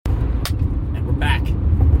back.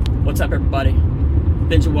 What's up, everybody?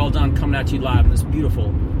 Binge and Well Done coming at you live on this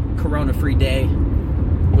beautiful Corona-free day,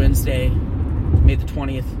 Wednesday, May the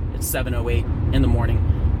 20th. It's 7:08 in the morning.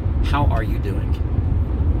 How are you doing?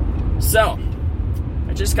 So,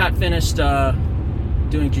 I just got finished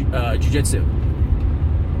doing jiu-jitsu.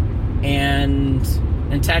 And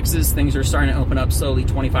in Texas, things are starting to open up slowly,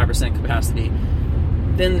 25% capacity.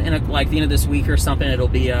 Then, in the end of this week or something, it'll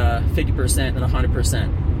be 50% and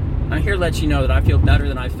 100%. I'm here to let you know that I feel better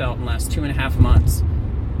than I felt in the last 2.5 months.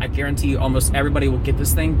 I guarantee you almost everybody will get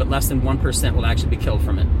this thing, but less than 1% will actually be killed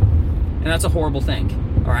from it. And that's a horrible thing,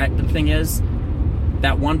 all right? The thing is,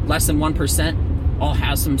 that less than 1% all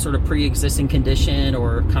has some sort of pre-existing condition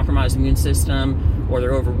or compromised immune system, or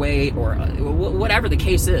they're overweight, or whatever the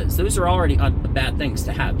case is. Those are already bad things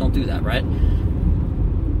to have. Don't do that, right?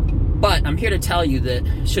 But I'm here to tell you that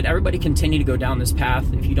should everybody continue to go down this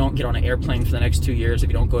path, if you don't get on an airplane for the next 2 years, if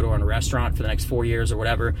you don't go to a restaurant for the next 4 years or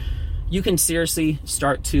whatever, you can seriously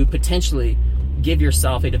start to potentially give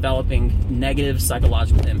yourself a developing negative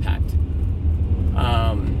psychological impact,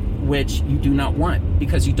 which you do not want,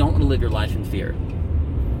 because you don't want to live your life in fear.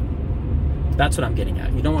 That's what I'm getting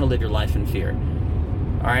at. You don't want to live your life in fear.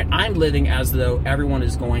 All right, I'm living as though everyone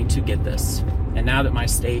is going to get this. And now that my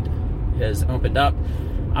state has opened up,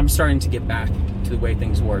 I'm starting to get back to the way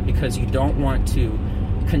things were, because you don't want to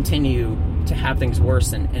continue to have things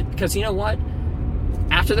worse. And because you know what?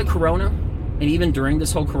 After the corona, and even during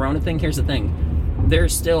this whole corona thing, here's the thing.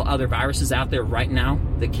 There's still other viruses out there right now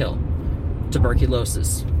that kill.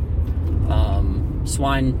 Tuberculosis,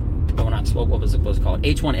 swine, what was it called?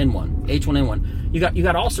 H1N1. You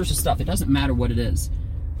got all sorts of stuff. It doesn't matter what it is.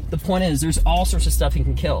 The point is, there's all sorts of stuff you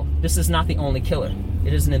can kill. This is not the only killer.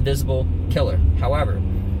 It is an invisible killer. However,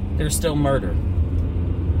 there's still murder.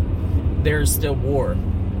 There's still war.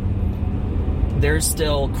 There's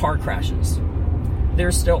still car crashes.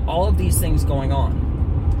 There's still all of these things going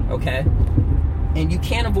on, okay? And you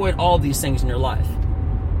can't avoid all of these things in your life.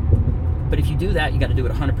 But if you do that, you got to do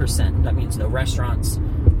it 100%. That means no restaurants.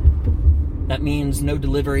 That means no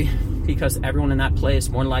delivery, because everyone in that place,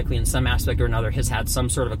 more than likely in some aspect or another, has had some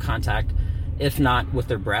sort of a contact, if not with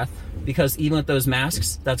their breath. Because even with those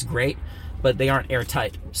masks, that's great, but they aren't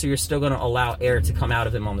airtight. So you're still going to allow air to come out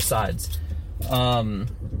of them on the sides.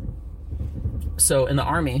 So in the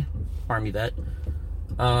Army vet,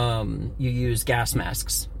 you use gas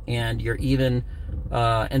masks, and you're even,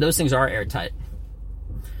 and those things are airtight.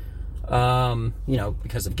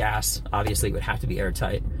 Because of gas, obviously it would have to be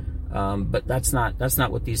airtight. But that's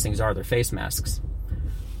not what these things are. They're face masks.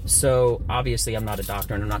 So obviously I'm not a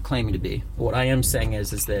doctor, and I'm not claiming to be. But what I am saying is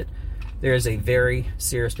that there is a very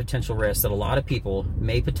serious potential risk that a lot of people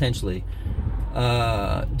may potentially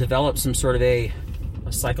develop some sort of a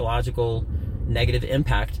psychological negative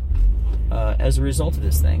impact as a result of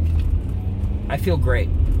this thing. I feel great.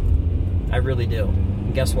 I really do.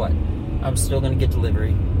 And guess what? I'm still going to get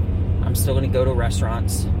delivery. I'm still going to go to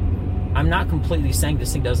restaurants. I'm not completely saying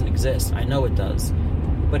this thing doesn't exist. I know it does.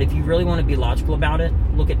 But if you really want to be logical about it,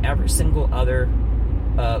 look at every single other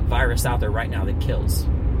virus out there right now that kills.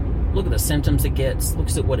 Look at the symptoms it gets. Look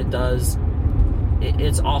at what it does.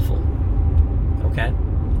 It's awful. Okay?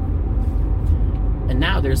 And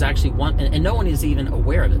now there's actually one, and no one is even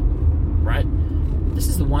aware of it, right? This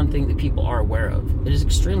is the one thing that people are aware of. It is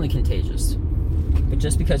extremely contagious. But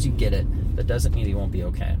just because you get it, that doesn't mean you won't be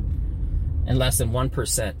okay. And less than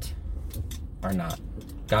 1% are not.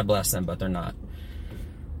 God bless them, but they're not.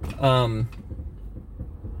 I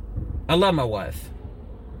love my wife.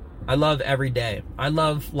 I love every day. I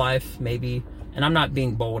love life, maybe, and I'm not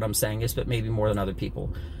being bold when I'm saying this, but maybe more than other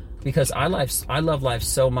people. Because I love life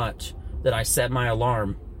so much that I set my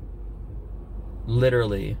alarm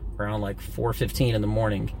literally around like 4:15 in the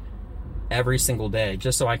morning every single day,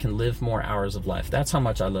 just so I can live more hours of life. That's how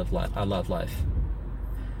much I love life.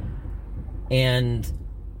 And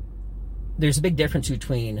there's a big difference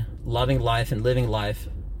between loving life and living life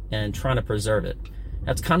and trying to preserve it.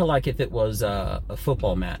 That's kind of like if it was a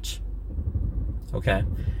football match, okay?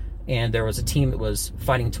 And there was a team that was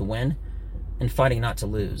fighting to win and fighting not to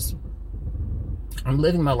lose. I'm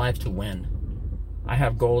living my life to win. I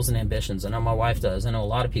have goals and ambitions. I know my wife does. I know a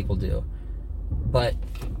lot of people do. But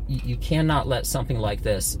you cannot let something like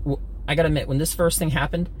this... I gotta admit, when this first thing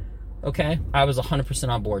happened, okay, I was 100%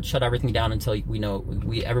 on board. Shut everything down until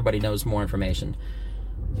everybody knows more information.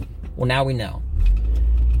 Well, now we know.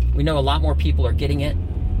 We know a lot more people are getting it,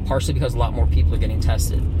 partially because a lot more people are getting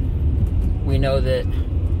tested. We know that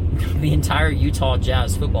the entire Utah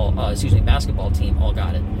Jazz basketball team all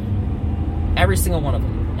got it. Every single one of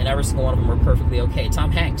them. And every single one of them were perfectly okay.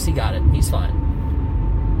 Tom Hanks, he got it. He's fine.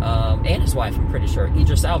 and his wife, I'm pretty sure,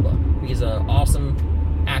 Idris Elba. He's an awesome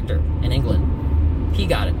actor in England. He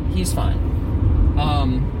got it. He's fine.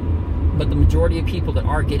 But the majority of people that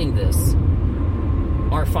are getting this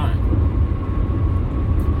are fine.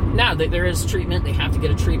 Now, there is treatment. They have to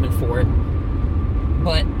get a treatment for it.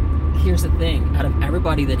 But here's the thing. Out of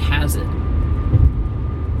everybody that has it,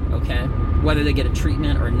 okay, whether they get a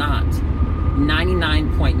treatment or not,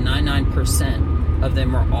 99.99% of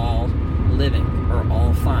them are all living, are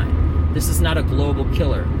all fine. This is not a global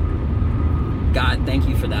killer. God, thank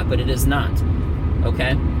you for that, but it is not.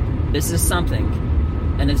 Okay? This is something,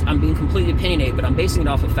 and I'm being completely opinionated, but I'm basing it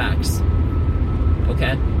off of facts.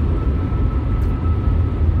 Okay?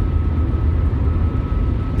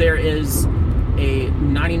 There is a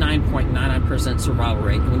 99.99% survival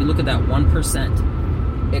rate, and when you look at that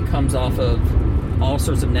 1%, it comes off of all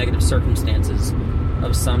sorts of negative circumstances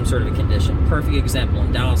of some sort of a condition. Perfect example,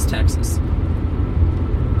 in Dallas, Texas.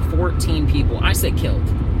 14 people, I say killed,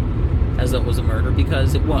 as though it was a murder,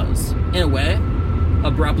 because it was. In a way,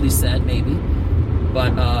 abruptly said, maybe.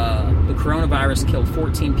 But the coronavirus killed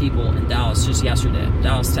 14 people in Dallas just yesterday.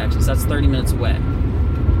 Dallas, Texas. That's 30 minutes away.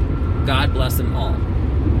 God bless them all.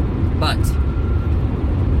 But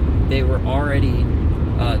they were already,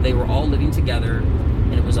 they were all living together,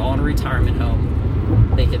 and it was all in a retirement home.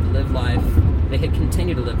 They had lived life. They had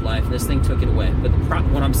continued to live life, and this thing took it away. But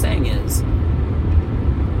what I'm saying is,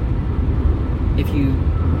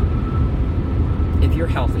 if you're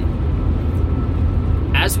healthy,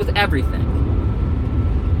 as with everything,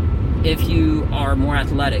 if you are more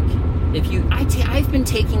athletic, I've been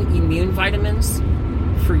taking immune vitamins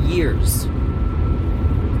for years,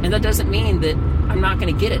 and that doesn't mean that I'm not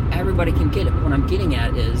going to get it. Everybody can get it. But what I'm getting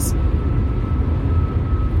at is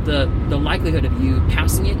the likelihood of you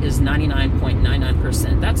passing it is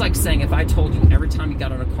 99.99%. That's like saying if I told you every time you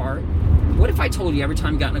got on a car, what if I told you every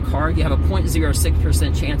time you got in a car, you have a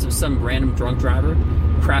 0.06% chance of some random drunk driver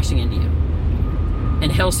crashing into you?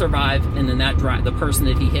 And he'll survive, and then the person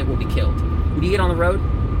that he hit will be killed. Would you get on the road?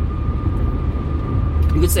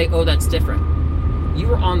 You could say, oh, that's different. You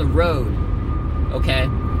were on the road, okay,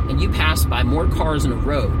 and you pass by more cars in a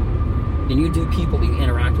road than you do people that you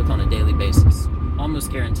interact with on a daily basis. Almost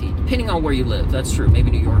guaranteed. Depending on where you live. That's true.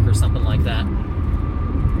 Maybe New York or something like that.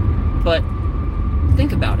 But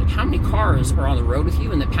think about it. How many cars are on the road with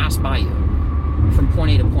you and that pass by you from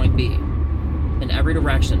point A to point B? In every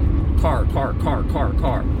direction. Car.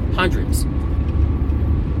 Hundreds.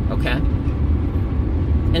 Okay?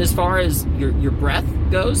 And as far as your breath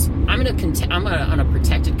goes, I'm on a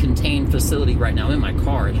protected, contained facility right now in my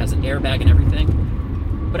car. It has an airbag and everything.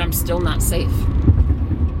 But I'm still not safe.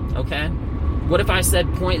 Okay? What if I said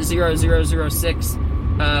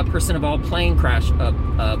 0.0006% of all planes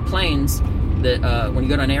that when you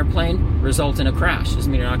get on an airplane result in a crash? Doesn't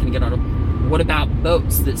mean you're not going to get on a... What about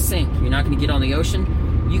boats that sink? You're not going to get on the ocean?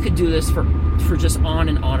 You could do this for just on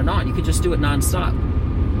and on and on. You could just do it nonstop.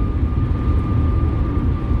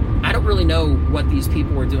 I don't really know what these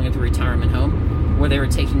people were doing at the retirement home, whether they were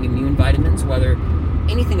taking immune vitamins, whether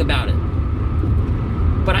anything about it.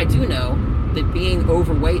 But I do know that being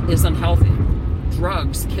overweight is unhealthy.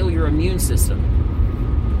 Drugs kill your immune system.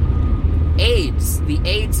 AIDS, the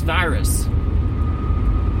AIDS virus,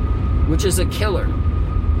 which is a killer,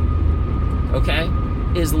 okay,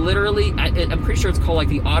 is literally, I'm pretty sure it's called like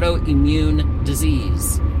the autoimmune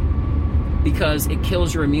disease, because it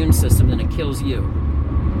kills your immune system and it kills you.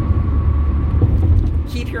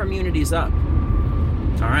 Keep your immunities up,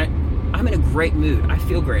 all right? I'm in a great mood. I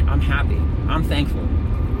feel great. I'm happy. I'm thankful,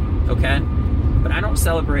 okay? But I don't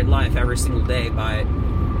celebrate life every single day by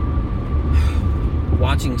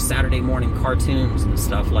watching Saturday morning cartoons and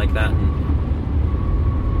stuff like that.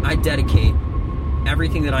 And I dedicate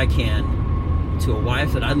everything that I can to a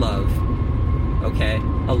wife that I love, okay?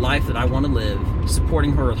 A life that I want to live,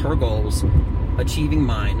 supporting her with her goals, achieving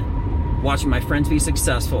mine, watching my friends be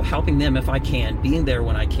successful, helping them if I can, being there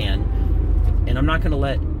when I can. And I'm not going to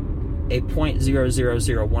let a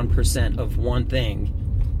 0.0001% of one thing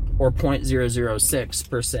or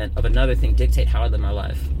 0.006% of another thing dictate how I live my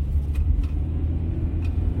life.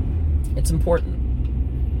 It's important.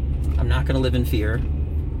 I'm not going to live in fear,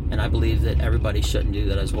 and I believe that everybody shouldn't do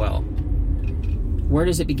that as well. Where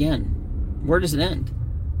does it begin? Where does it end?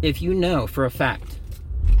 If you know for a fact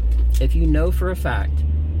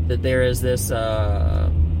that there is this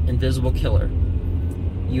invisible killer,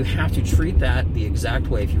 you have to treat that the exact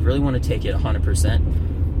way. If you really want to take it 100%,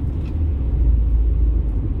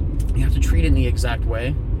 you have to treat it in the exact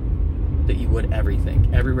way that you would everything,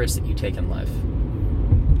 every risk that you take in life.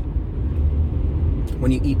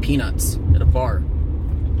 When you eat peanuts at a bar,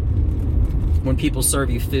 When people serve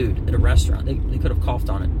you food at a restaurant, they could have coughed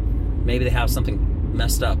on it. Maybe they have something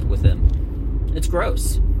messed up with them. It's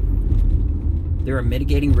gross. There are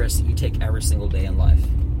mitigating risks that you take every single day in life.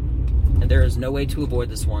 And there is no way to avoid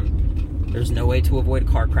this one. There's no way to avoid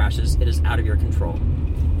car crashes. It is out of your control.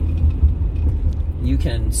 You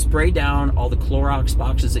can spray down all the Clorox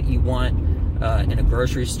boxes that you want in a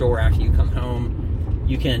grocery store after you come home.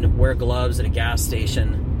 You can wear gloves at a gas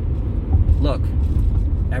station. Look,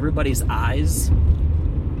 everybody's eyes,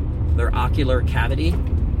 their ocular cavity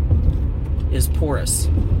is porous.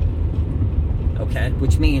 Okay?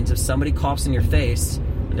 Which means if somebody coughs in your face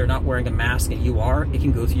and they're not wearing a mask and you are, it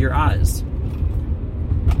can go through your eyes.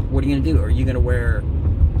 What are you going to do? Are you going to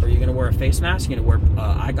wear a face mask? Are you going to wear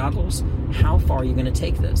eye goggles? How far are you going to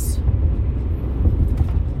take this?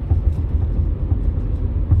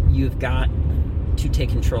 You've got to take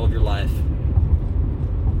control of your life.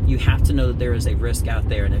 You have to know that there is a risk out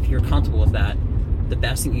there, and if you're comfortable with that, the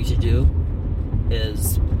best thing you should do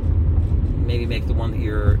is maybe make the one that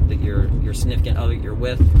your significant other you're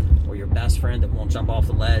with, or your best friend that won't jump off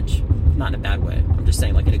the ledge, not in a bad way, I'm just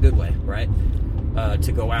saying like in a good way, right?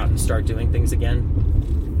 To go out and start doing things again.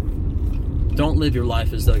 Don't live your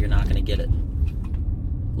life as though you're not going to get it.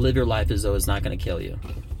 Live your life as though it's not going to kill you.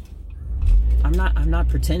 I'm not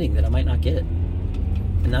pretending that I might not get it.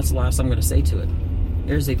 And that's the last I'm going to say to it.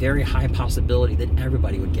 There's a very high possibility that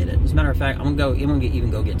everybody would get it. As a matter of fact, I'm going to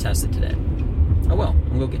even go get tested today. Oh well,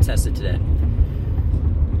 I'm going to go get tested today.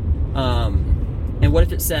 And what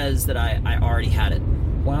if it says that I already had it?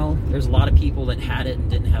 Well, there's a lot of people that had it and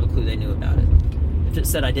didn't have a clue they knew about it. If it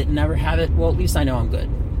said I didn't never have it, well, at least I know I'm good,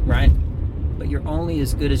 right? But you're only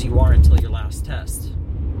as good as you are until your last test.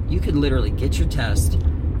 You could literally get your test,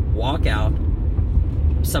 walk out,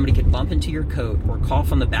 somebody could bump into your coat or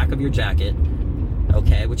cough on the back of your jacket,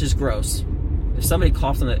 okay, which is gross. If somebody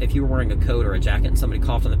coughed if you were wearing a coat or a jacket and somebody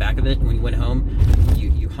coughed on the back of it, and when you went home,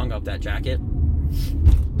 you hung up that jacket.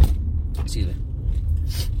 Excuse me.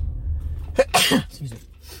 Excuse me.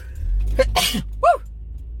 Woo!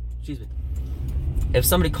 Excuse me. If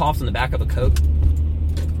somebody coughed on the back of a coat,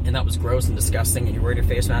 and that was gross and disgusting, and you wear your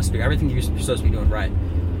face mask, do everything you're supposed to be doing right,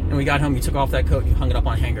 and when you got home, you took off that coat, you hung it up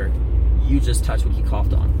on a hanger, you just touched what he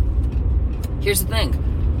coughed on. Here's the thing.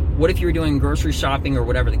 What if you were doing grocery shopping or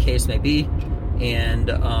whatever the case may be, and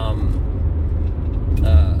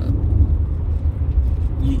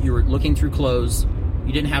you were looking through clothes,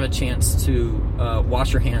 you didn't have a chance to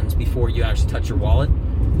wash your hands before you actually touch your wallet.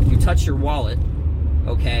 You touch your wallet,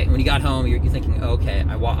 okay, and when you got home, you're thinking, okay,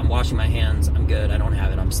 I'm washing my hands, I'm good, I don't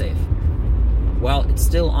have it, I'm safe. Well, it's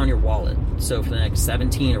still on your wallet, so for the next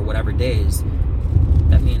 17 or whatever days,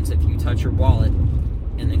 that means if you touch your wallet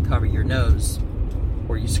and then cover your nose,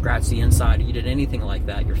 or you scratch the inside, or you did anything like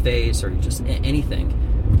that, your face, or just anything,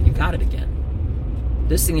 you got it again.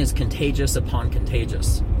 This thing is contagious upon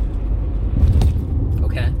contagious.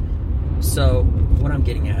 Okay? So, what I'm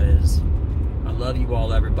getting at is, I love you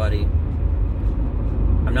all, everybody.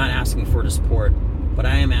 I'm not asking for the support, but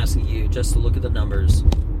I am asking you just to look at the numbers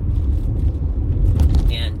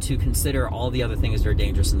and to consider all the other things that are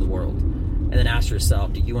dangerous in the world. And then ask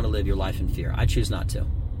yourself, do you want to live your life in fear? I choose not to.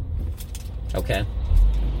 Okay?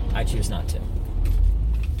 I choose not to.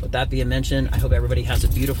 With that being mentioned, I hope everybody has a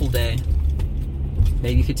beautiful day.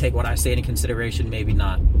 Maybe you could take what I say into consideration, maybe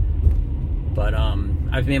not. But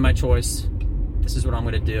I've made my choice. This is what I'm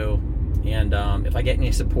going to do. And if I get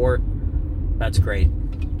any support, that's great.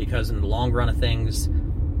 Because in the long run of things,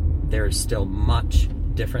 there's still much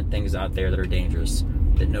different things out there that are dangerous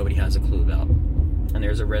that nobody has a clue about. And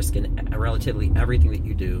there's a risk in relatively everything that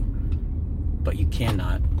you do, but you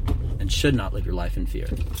cannot and should not live your life in fear.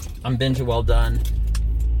 I'm Benja Well Done,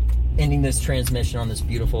 ending this transmission on this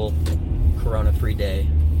beautiful corona-free day.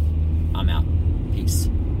 I'm out. Peace.